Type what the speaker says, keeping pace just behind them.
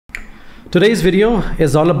Today's video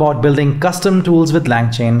is all about building custom tools with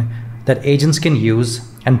LangChain that agents can use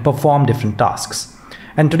and perform different tasks.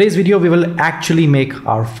 And today's video, we will actually make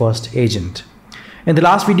our first agent. In the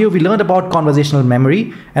last video, we learned about conversational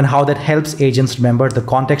memory and how that helps agents remember the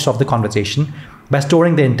context of the conversation by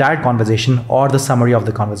storing the entire conversation or the summary of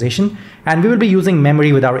the conversation. And we will be using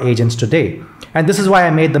memory with our agents today. And this is why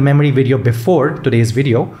I made the memory video before today's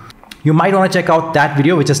video. You might want to check out that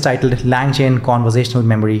video, which is titled LangChain Conversational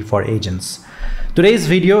Memory for Agents. Today's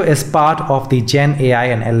video is part of the Gen AI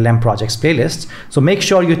and LLM projects playlist. So make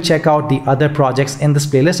sure you check out the other projects in this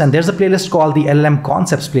playlist. And there's a playlist called the LLM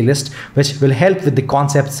Concepts playlist, which will help with the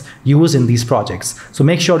concepts used in these projects. So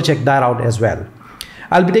make sure to check that out as well.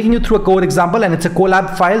 I'll be taking you through a code example, and it's a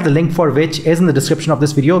Colab file, the link for which is in the description of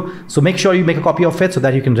this video. So make sure you make a copy of it so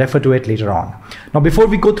that you can refer to it later on. Now, before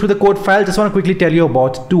we go through the code file, just want to quickly tell you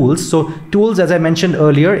about tools. So tools, as I mentioned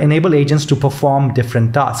earlier, enable agents to perform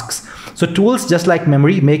different tasks. So tools, just like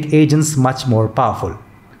memory, make agents much more powerful.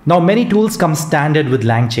 Now, many tools come standard with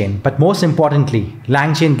LangChain, but most importantly,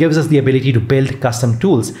 LangChain gives us the ability to build custom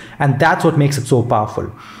tools, and that's what makes it so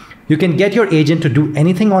powerful. You can get your agent to do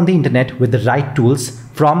anything on the internet with the right tools,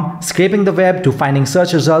 from scraping the web to finding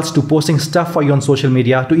search results to posting stuff for you on social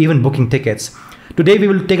media to even booking tickets. Today, we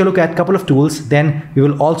will take a look at a couple of tools, then we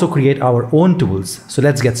will also create our own tools. So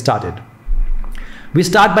let's get started. We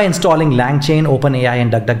start by installing LangChain, OpenAI,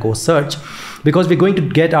 and DuckDuckGo search because we're going to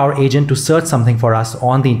get our agent to search something for us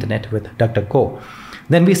on the internet with DuckDuckGo.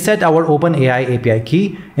 Then we set our OpenAI API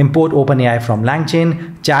key, import OpenAI from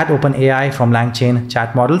LangChain, chat OpenAI from LangChain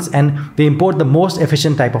chat models, and we import the most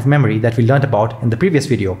efficient type of memory that we learned about in the previous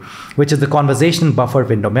video, which is the conversation buffer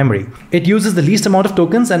window memory. It uses the least amount of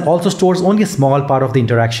tokens and also stores only a small part of the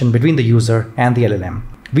interaction between the user and the LLM.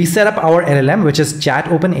 We set up our LLM, which is chat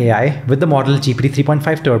OpenAI, with the model GPT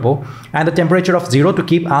 3.5 Turbo and the temperature of 0 to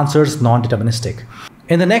keep answers non-deterministic.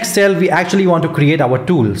 In the next cell, we actually want to create our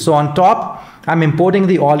tool. So on top, I'm importing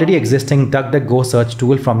the already existing DuckDuckGo search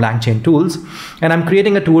tool from LangChain tools, and I'm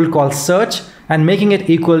creating a tool called search and making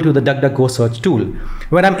it equal to the DuckDuckGo search tool.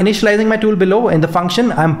 When I'm initializing my tool below in the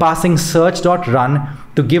function, I'm passing search.run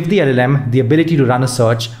to give the LLM the ability to run a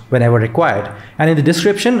search whenever required. And in the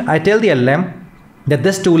description, I tell the LLM that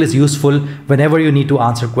this tool is useful whenever you need to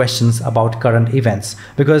answer questions about current events,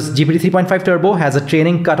 because GPT 3.5 Turbo has a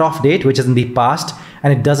training cutoff date, which is in the past,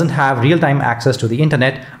 and it doesn't have real-time access to the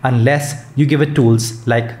internet unless you give it tools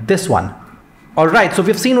like this one. All right, so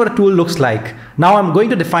we've seen what a tool looks like. Now I'm going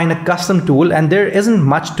to define a custom tool, and there isn't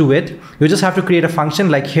much to it. You just have to create a function.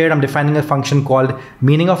 Like here, I'm defining a function called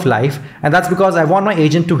meaning of life, and that's because I want my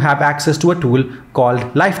agent to have access to a tool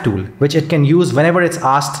called life tool, which it can use whenever it's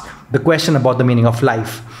asked the question about the meaning of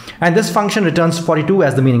life. And this function returns 42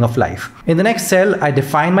 as the meaning of life. In the next cell, I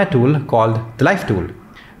define my tool called the life tool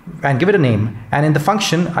and give it a name. And in the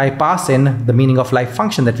function, I pass in the meaning of life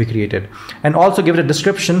function that we created, and also give it a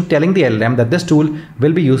description telling the LLM that this tool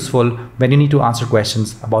will be useful when you need to answer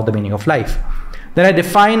questions about the meaning of life. Then I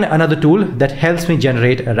define another tool that helps me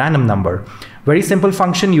generate a random number. Very simple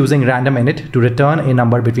function using random init to return a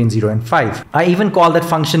number between 0 and 5. I even call that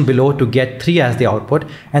function below to get 3 as the output,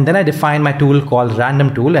 and then I define my tool called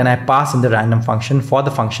random tool, and I pass in the random function for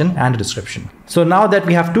the function and a description. So now that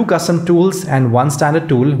we have two custom tools and one standard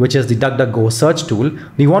tool, which is the DuckDuckGo search tool,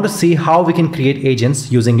 we want to see how we can create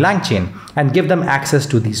agents using LangChain and give them access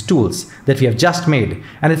to these tools that we have just made.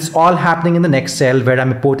 And it's all happening in the next cell, where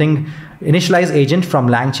I'm importing initialize agent from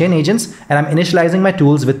LangChain agents, and I'm initializing my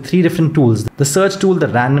tools with 3 different tools: the search tool, the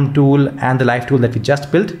random tool, and the life tool that we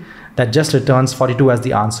just built, that just returns 42 as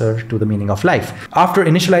the answer to the meaning of life. After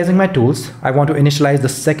initializing my tools, I want to initialize the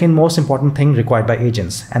second most important thing required by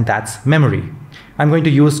agents, and that's memory. I'm going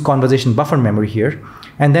to use conversation buffer memory here,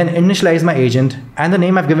 and then initialize my agent, and the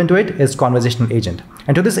name I've given to it is conversational agent.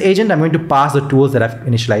 And to this agent, I'm going to pass the tools that I've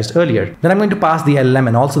initialized earlier. Then I'm going to pass the LLM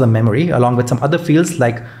and also the memory, along with some other fields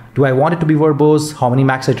like, do I want it to be verbose, how many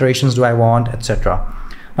max iterations do I want, etc.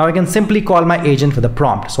 Now I can simply call my agent with a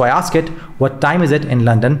prompt. So I ask it, what time is it in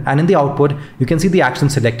London? And in the output, you can see the action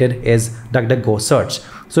selected is DuckDuckGo search.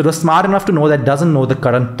 So it was smart enough to know that it doesn't know the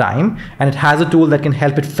current time, and it has a tool that can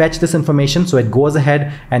help it fetch this information. So it goes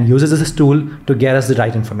ahead and uses this tool to get us the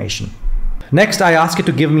right information. Next, I ask it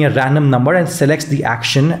to give me a random number and selects the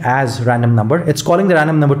action as random number. It's calling the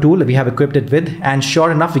random number tool that we have equipped it with, and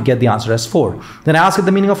sure enough, we get the answer as 4. Then I ask it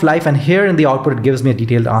the meaning of life, and here in the output, it gives me a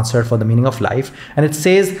detailed answer for the meaning of life. And it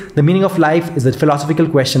says the meaning of life is a philosophical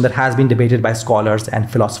question that has been debated by scholars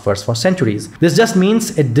and philosophers for centuries. This just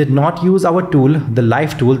means it did not use our tool, the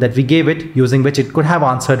life tool that we gave it, using which it could have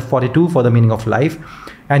answered 42 for the meaning of life.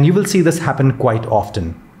 And you will see this happen quite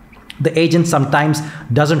often. The agent sometimes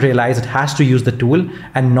doesn't realize it has to use the tool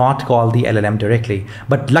and not call the LLM directly.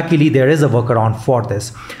 But luckily, there is a workaround for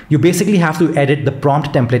this. You basically have to edit the prompt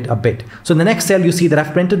template a bit. So in the next cell, you see that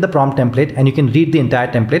I've printed the prompt template and you can read the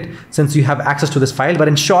entire template since you have access to this file. But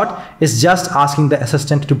in short, it's just asking the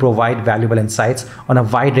assistant to provide valuable insights on a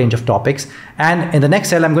wide range of topics. And in the next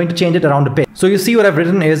cell, I'm going to change it around a bit. So you see what I've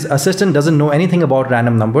written is assistant doesn't know anything about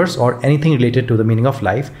random numbers or anything related to the meaning of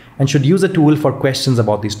life and should use a tool for questions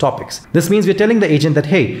about these topics. This means we're telling the agent that,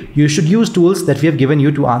 hey, you should use tools that we have given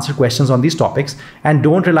you to answer questions on these topics and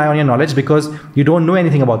don't rely on your knowledge because you don't know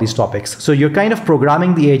anything about these topics. So you're kind of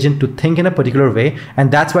programming the agent to think in a particular way,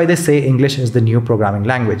 and that's why they say English is the new programming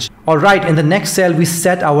language. All right, in the next cell, we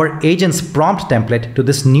set our agent's prompt template to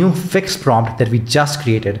this new fixed prompt that we just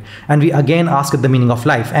created. And we again ask it the meaning of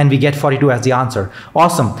life and we get 42 as the answer.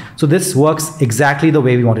 Awesome. So this works exactly the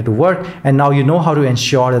way we want it to work. And now you know how to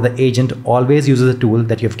ensure that the agent always uses a tool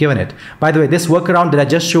that you've given it. By the way, this workaround that I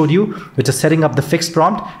just showed you, which is setting up the fixed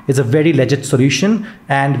prompt, is a very legit solution.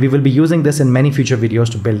 And we will be using this in many future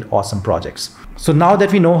videos to build awesome projects. So now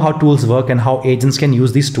that we know how tools work and how agents can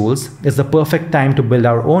use these tools, it's the perfect time to build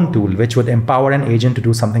our own tool, which would empower an agent to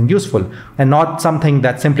do something useful and not something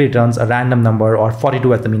that simply returns a random number or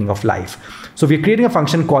 42 as the meaning of life. So we're creating a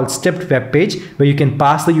function called stripped web page where you can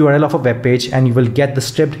pass the URL of a web page and you will get the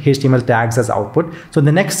stripped HTML tags as output. So in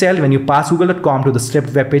the next cell, when you pass google.com to the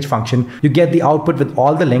stripped web page function, you get the output with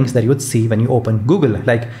all the links that you would see when you open Google,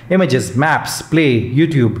 like images, maps, Play,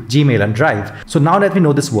 YouTube, Gmail, and Drive. So now that we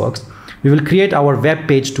know this works, we will create our web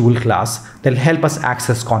page tool class that will help us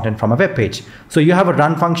access content from a web page. So you have a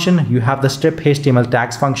run function, you have the strip HTML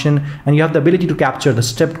tags function, and you have the ability to capture the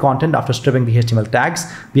stripped content after stripping the HTML tags.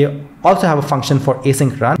 We also have a function for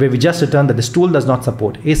async run where we just return that this tool does not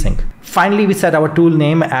support async. Finally, we set our tool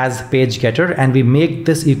name as page getter and we make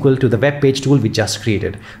this equal to the web page tool we just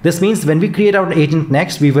created. This means when we create our agent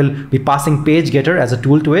next, we will be passing page getter as a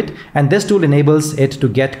tool to it, and this tool enables it to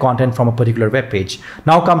get content from a particular web page.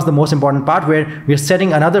 Now comes the most important part where we are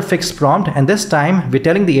setting another fixed prompt, and this time we're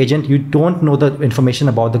telling the agent you don't know the information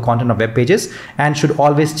about the content of web pages and should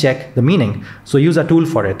always check the meaning. So use a tool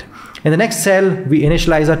for it. In the next cell, we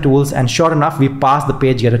initialize our tools, and sure enough, we pass the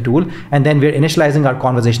page getter tool, and then we're initializing our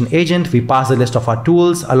conversation agent. We pass the list of our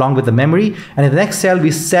tools along with the memory, and in the next cell, we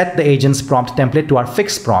set the agent's prompt template to our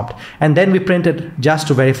fixed prompt, and then we print it just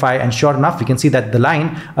to verify, and sure enough, we can see that the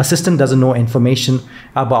line assistant doesn't know information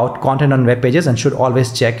about content on web pages and should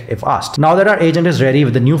always check if asked. Now that our agent is ready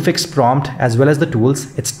with the new fixed prompt as well as the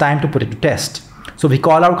tools, it's time to put it to test. So we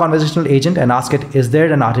call our conversational agent and ask it, is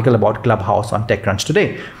there an article about Clubhouse on TechCrunch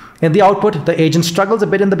today? In the output, the agent struggles a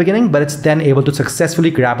bit in the beginning, but it's then able to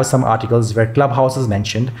successfully grab us some articles where Clubhouse is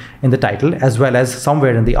mentioned in the title as well as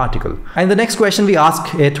somewhere in the article. And the next question, we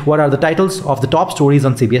ask it, what are the titles of the top stories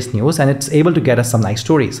on CBS News? And it's able to get us some nice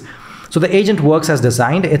stories. So the agent works as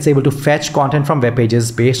designed. It's able to fetch content from web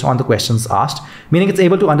pages based on the questions asked, meaning it's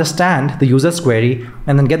able to understand the user's query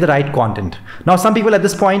and then get the right content. Now, some people at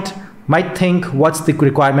this point might think, what's the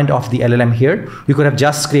requirement of the LLM here? You could have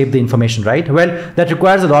just scraped the information, right? Well, that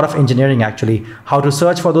requires a lot of engineering actually. How to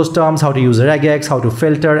search for those terms, how to use regex, how to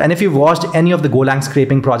filter. And if you've watched any of the Golang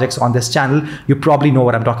scraping projects on this channel, you probably know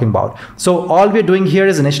what I'm talking about. So all we're doing here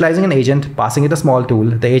is initializing an agent, passing it a small tool.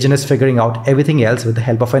 The agent is figuring out everything else with the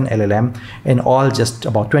help of an LLM in all just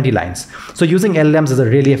about 20 lines. So using LLMs is a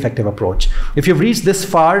really effective approach. If you've reached this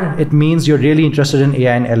far, it means you're really interested in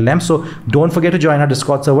AI and LLM. So don't forget to join our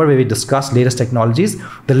Discord server where we discuss latest technologies.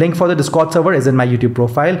 The link for the Discord server is in my YouTube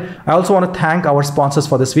profile. I also want to thank our sponsors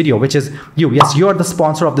for this video, which is you. Yes, you're the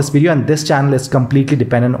sponsor of this video, and this channel is completely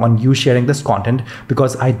dependent on you sharing this content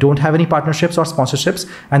because I don't have any partnerships or sponsorships,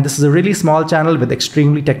 and this is a really small channel with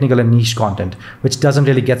extremely technical and niche content, which doesn't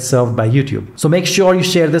really get served by YouTube. So make sure you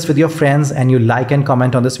share this with your friends and you like and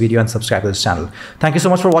comment on this video and subscribe to this channel. Thank you so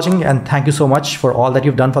much for watching, and thank you so much for all that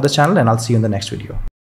you've done for this channel, and I'll see you in the next video.